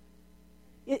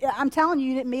 I'm telling you,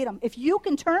 you didn't meet him. If you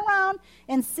can turn around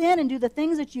and sin and do the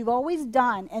things that you've always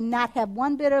done and not have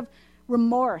one bit of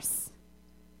remorse,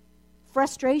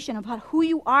 frustration about who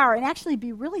you are, and actually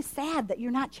be really sad that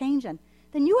you're not changing,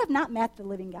 then you have not met the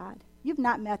living God. You've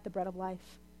not met the bread of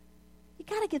life. You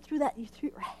got to get through that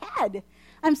through your head.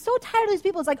 I'm so tired of these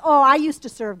people. It's like, oh, I used to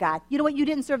serve God. You know what? You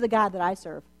didn't serve the God that I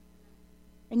serve.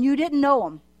 And you didn't know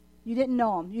him. You didn't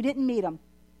know him. You didn't meet him.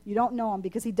 You don't know him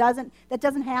because that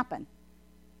doesn't happen.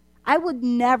 I would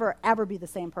never, ever be the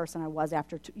same person I was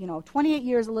after 28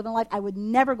 years of living life. I would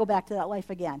never go back to that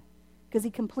life again because he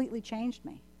completely changed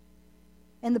me.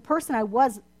 And the person I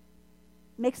was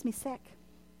makes me sick.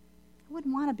 I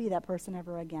wouldn't want to be that person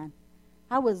ever again.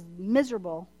 I was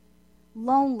miserable,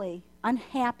 lonely,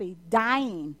 unhappy,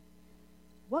 dying.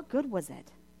 What good was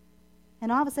it?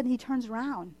 And all of a sudden he turns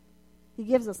around. He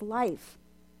gives us life.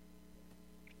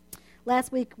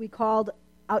 Last week we called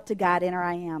out to God in our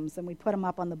I ams, and we put them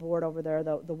up on the board over there,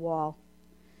 the wall.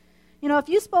 You know, if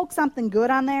you spoke something good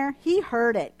on there, he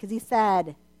heard it because he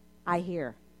said, I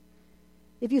hear.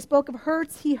 If you spoke of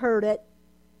hurts, he heard it.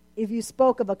 If you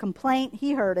spoke of a complaint,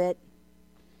 he heard it.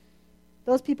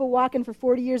 Those people walking for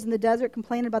 40 years in the desert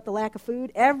complaining about the lack of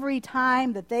food, every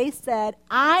time that they said,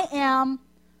 I am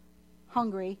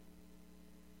hungry,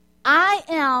 I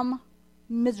am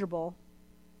miserable,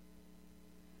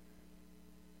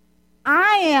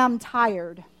 I am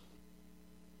tired,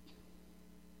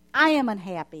 I am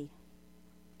unhappy.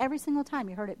 Every single time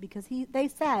you heard it because they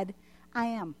said, I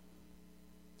am.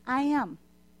 I am.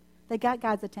 They got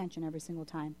God's attention every single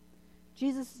time.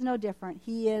 Jesus is no different.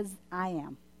 He is I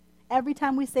am. Every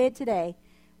time we say it today,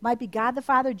 Might be God the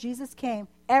Father, Jesus came.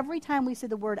 Every time we say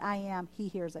the word I am, he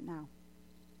hears it now.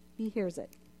 He hears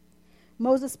it.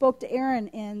 Moses spoke to Aaron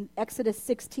in Exodus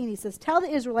 16. He says, tell the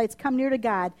Israelites, come near to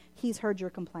God. He's heard your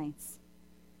complaints.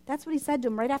 That's what he said to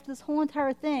them right after this whole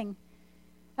entire thing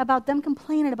about them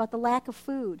complaining about the lack of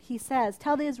food. He says,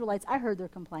 tell the Israelites, I heard their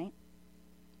complaint.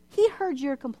 He heard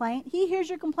your complaint. He hears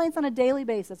your complaints on a daily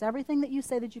basis. Everything that you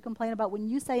say that you complain about, when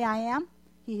you say I am,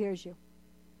 he hears you.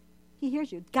 He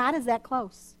hears you. God is that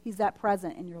close. He's that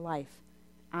present in your life.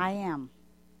 I am.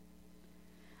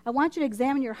 I want you to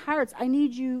examine your hearts. I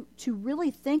need you to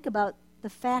really think about the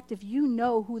fact if you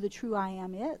know who the true I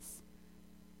am is.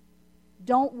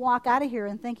 Don't walk out of here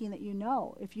and thinking that you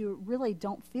know if you really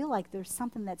don't feel like there's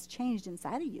something that's changed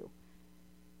inside of you.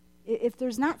 If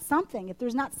there's not something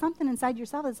inside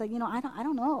yourself that's like, I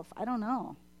don't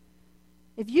know.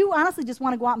 If you honestly just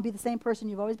want to go out and be the same person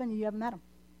you've always been, you haven't met him.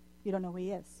 You don't know who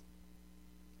he is.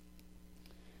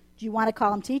 Do you want to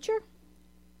call him teacher?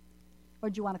 Or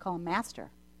do you want to call him master?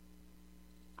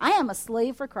 I am a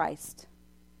slave for Christ.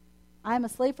 I am a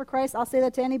slave for Christ. I'll say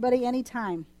that to anybody,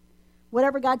 anytime.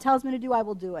 Whatever God tells me to do, I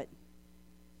will do it.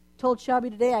 Told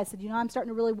Shelby today, I said, I'm starting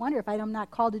to really wonder if I'm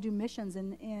not called to do missions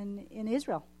in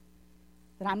Israel.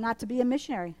 That I'm not to be a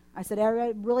missionary. I said,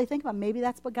 I really think about it. Maybe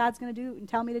that's what God's going to do and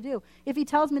tell me to do. If he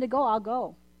tells me to go, I'll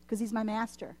go, because he's my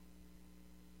master.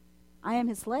 I am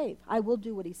his slave. I will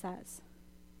do what he says,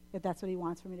 if that's what he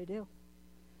wants for me to do.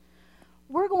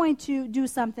 We're going to do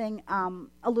something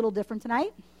a little different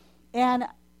tonight, and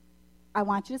I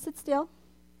want you to sit still.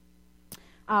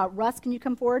 Russ, can you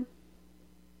come forward?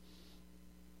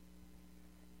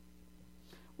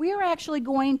 We are actually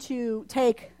going to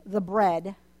take the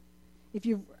bread. If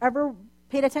you've ever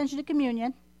paid attention to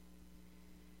communion,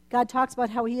 God talks about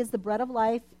how he is the bread of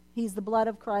life. He's the blood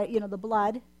of Christ, the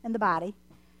blood and the body.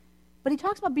 But he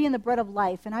talks about being the bread of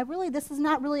life. And this is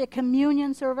not really a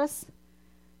communion service,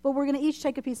 but we're going to each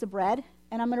take a piece of bread.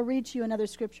 And I'm going to read to you another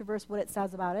scripture verse, what it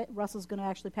says about it. Russell's going to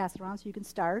actually pass it around so you can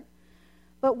start.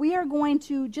 But we are going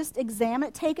to just examine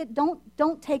it. Take it.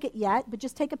 Don't take it yet, but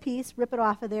just take a piece, rip it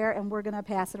off of there, and we're going to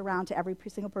pass it around to every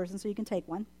single person so you can take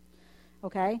one.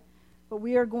 Okay? But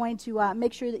we are going to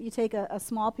make sure that you take a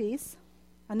small piece,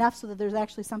 enough so that there's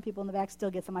actually some people in the back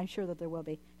still get some. I'm sure that there will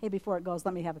be. Hey, before it goes,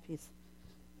 let me have a piece.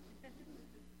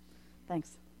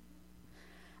 Thanks.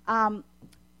 The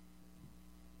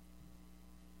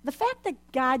fact that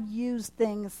God used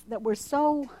things that were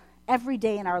so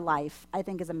everyday in our life, I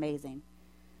think, is amazing.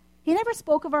 He never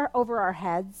spoke over our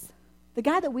heads. The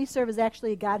God that we serve is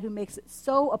actually a God who makes it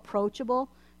so approachable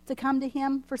to come to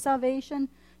him for salvation,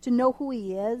 to know who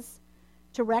he is,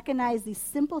 to recognize these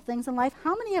simple things in life.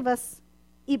 How many of us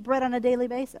eat bread on a daily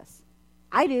basis?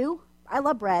 I do. I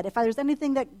love bread. If there's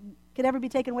anything that could ever be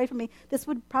taken away from me, this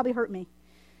would probably hurt me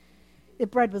if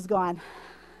bread was gone.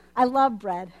 I love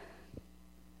bread.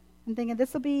 I'm thinking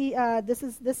this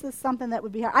is something that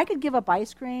would be hard. I could give up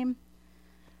ice cream.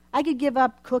 I could give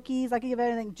up cookies. I could give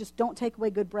anything. Just don't take away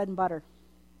good bread and butter.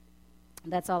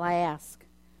 That's all I ask.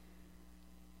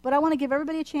 But I want to give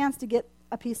everybody a chance to get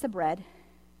a piece of bread.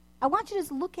 I want you to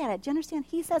just look at it. Do you understand?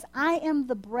 He says, I am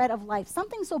the bread of life.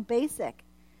 Something so basic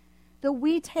that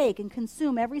we take and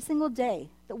consume every single day,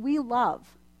 that we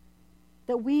love,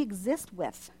 that we exist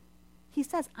with. He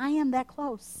says, I am that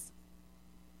close.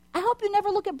 I hope you never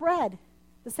look at bread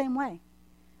the same way.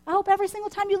 I hope every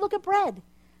single time you look at bread,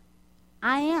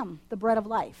 I am the bread of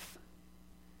life.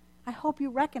 I hope you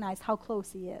recognize how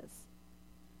close he is,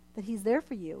 that he's there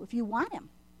for you if you want him.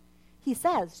 He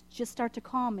says, just start to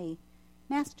call me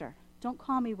Master. Don't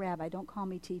call me Rabbi. Don't call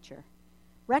me teacher.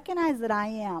 Recognize that I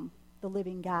am the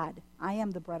living God. I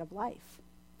am the bread of life.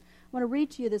 I want to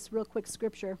read to you this real quick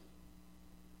scripture,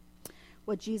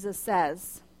 what Jesus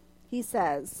says. He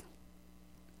says,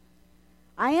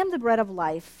 I am the bread of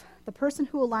life. The person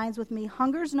who aligns with me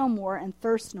hungers no more and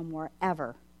thirsts no more,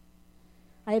 ever.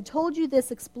 I have told you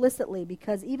this explicitly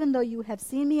because even though you have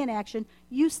seen me in action,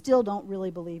 you still don't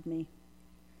really believe me.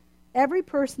 Every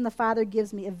person the Father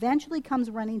gives me eventually comes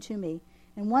running to me,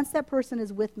 and once that person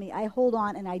is with me, I hold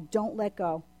on and I don't let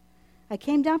go. I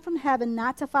came down from heaven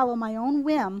not to follow my own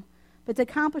whim, but to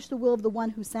accomplish the will of the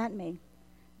one who sent me.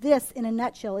 This, in a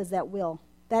nutshell, is that will,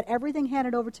 that everything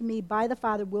handed over to me by the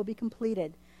Father will be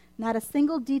completed, not a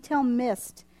single detail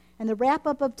missed, and the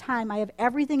wrap-up of time I have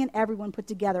everything and everyone put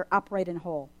together upright and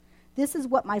whole. This is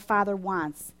what my Father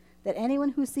wants, that anyone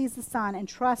who sees the Son and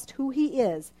trusts who he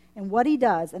is and what he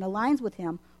does and aligns with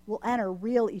him will enter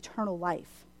real eternal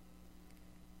life.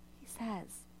 He says,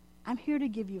 I'm here to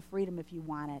give you freedom if you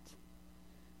want it.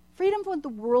 Freedom from what the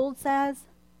world says,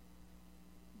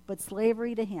 but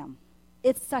slavery to him.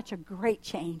 It's such a great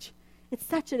change. It's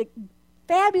such a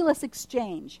fabulous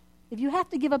exchange. If you have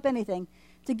to give up anything,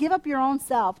 to give up your own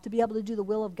self to be able to do the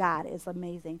will of God is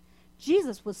amazing.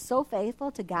 Jesus was so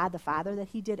faithful to God the Father that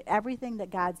he did everything that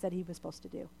God said he was supposed to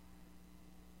do.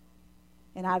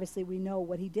 And obviously we know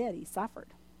what he did. He suffered.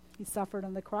 He suffered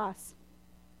on the cross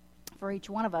for each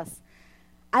one of us.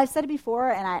 I've said it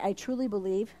before, and I truly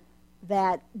believe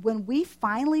that when we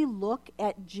finally look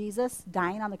at Jesus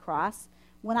dying on the cross,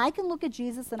 when I can look at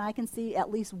Jesus and I can see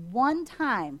at least one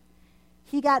time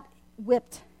he got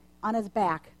whipped on his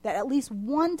back, that at least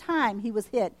one time he was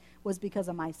hit was because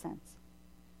of my sins,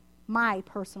 my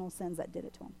personal sins that did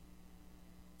it to him,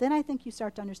 then I think you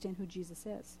start to understand who Jesus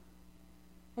is.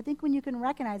 I think when you can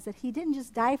recognize that he didn't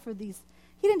just die for these,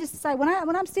 he didn't just decide, when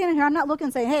I'm standing here, I'm not looking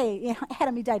and saying, hey, you know,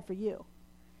 Adam, he died for you.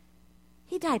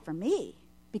 He died for me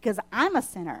because I'm a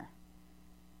sinner.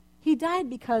 He died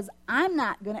because I'm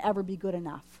not going to ever be good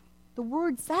enough. The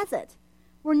word says it.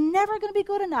 We're never going to be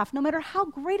good enough, no matter how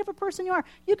great of a person you are.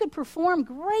 You could perform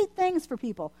great things for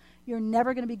people. You're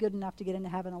never going to be good enough to get into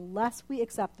heaven unless we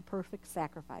accept the perfect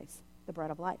sacrifice, the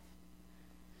bread of life.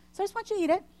 So I just want you to eat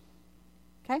it,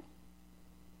 okay?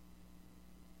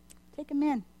 Take him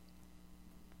in,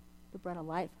 the bread of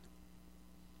life.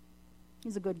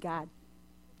 He's a good God.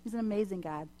 He's an amazing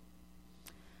God.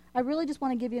 I really just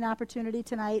want to give you an opportunity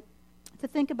tonight to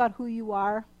think about who you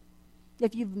are.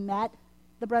 If you've met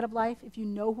the bread of life, if you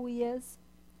know who he is.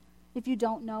 If you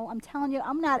don't know, I'm telling you,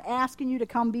 I'm not asking you to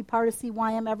come be part of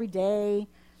CYM every day,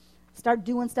 start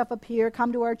doing stuff up here,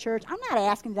 come to our church. I'm not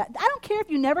asking that. I don't care if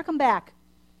you never come back.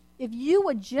 If you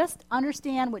would just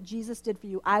understand what Jesus did for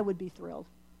you, I would be thrilled.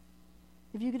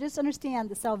 If you could just understand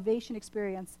the salvation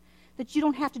experience, that you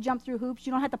don't have to jump through hoops,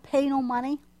 you don't have to pay no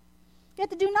money, you have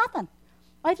to do nothing.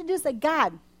 All you have to do is say,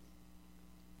 God,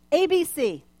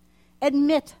 ABC,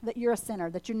 admit that you're a sinner,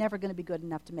 that you're never going to be good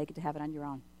enough to make it to heaven on your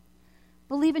own.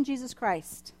 Believe in Jesus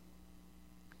Christ.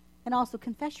 And also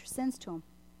confess your sins to him.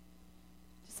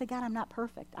 Just say, God, I'm not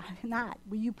perfect. I'm not.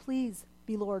 Will you please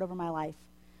be Lord over my life?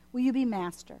 Will you be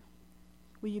master?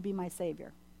 Will you be my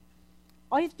Savior?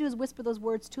 All you have to do is whisper those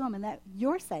words to him and that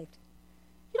you're saved.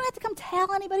 You don't have to come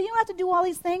tell anybody. You don't have to do all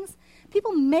these things.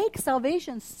 People make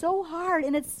salvation so hard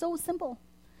and it's so simple.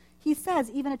 He says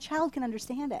even a child can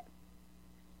understand it.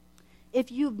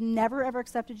 If you've never ever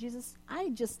accepted Jesus, I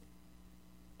just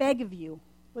beg of you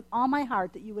with all my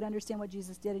heart that you would understand what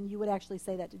Jesus did and you would actually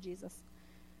say that to Jesus.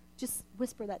 Just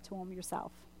whisper that to him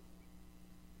yourself.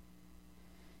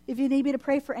 If you need me to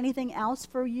pray for anything else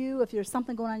for you, if there's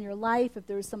something going on in your life, if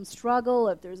there's some struggle,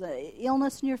 if there's an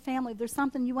illness in your family, if there's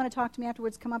something you want to talk to me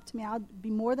afterwards, come up to me. I'll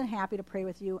be more than happy to pray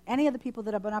with you. Any of the people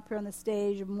that have been up here on the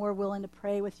stage are more willing to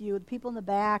pray with you. The people in the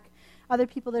back, other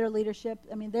people that are leadership,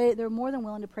 I mean, they're more than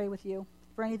willing to pray with you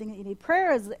for anything that you need.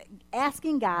 Prayer is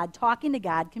asking God, talking to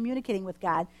God, communicating with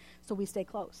God so we stay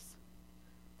close.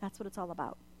 That's what it's all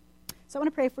about. So I want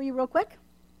to pray for you real quick.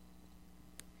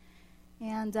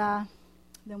 And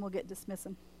then we'll get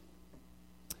dismissing.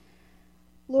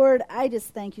 Lord, I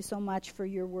just thank you so much for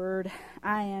your word.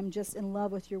 I am just in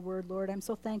love with your word, Lord. I'm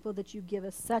so thankful that you give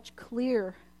us such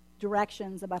clear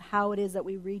directions about how it is that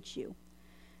we reach you.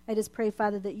 I just pray,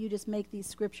 Father, that you just make these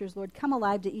scriptures, Lord, come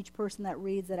alive to each person that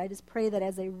reads it. I just pray that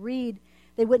as they read,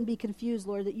 they wouldn't be confused,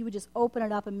 Lord, that you would just open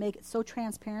it up and make it so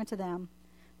transparent to them,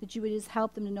 that you would just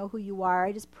help them to know who you are.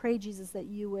 I just pray, Jesus, that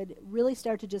you would really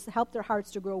start to just help their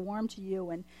hearts to grow warm to you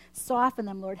and soften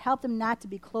them, Lord. Help them not to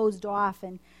be closed off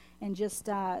and just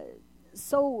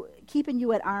so keeping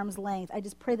you at arm's length. I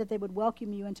just pray that they would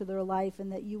welcome you into their life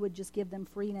and that you would just give them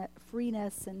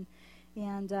freeness and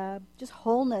just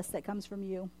wholeness that comes from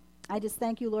you. I just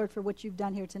thank you, Lord, for what you've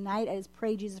done here tonight. I just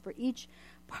pray, Jesus, for each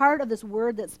part of this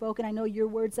word that's spoken. I know your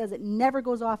word says it never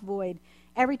goes off void.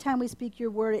 Every time we speak your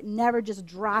word, it never just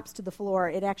drops to the floor.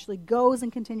 It actually goes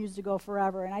and continues to go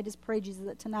forever. And I just pray, Jesus,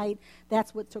 that tonight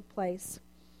that's what took place.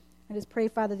 I just pray,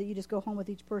 Father, that you just go home with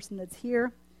each person that's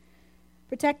here.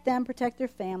 Protect them, protect their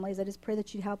families. I just pray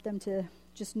that you'd help them to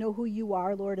just know who you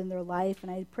are, Lord, in their life.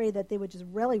 And I pray that they would just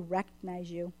really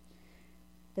recognize you,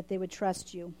 that they would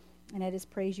trust you. And I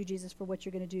just praise you, Jesus, for what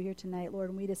you're going to do here tonight, Lord.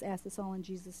 And we just ask this all in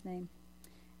Jesus' name.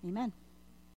 Amen.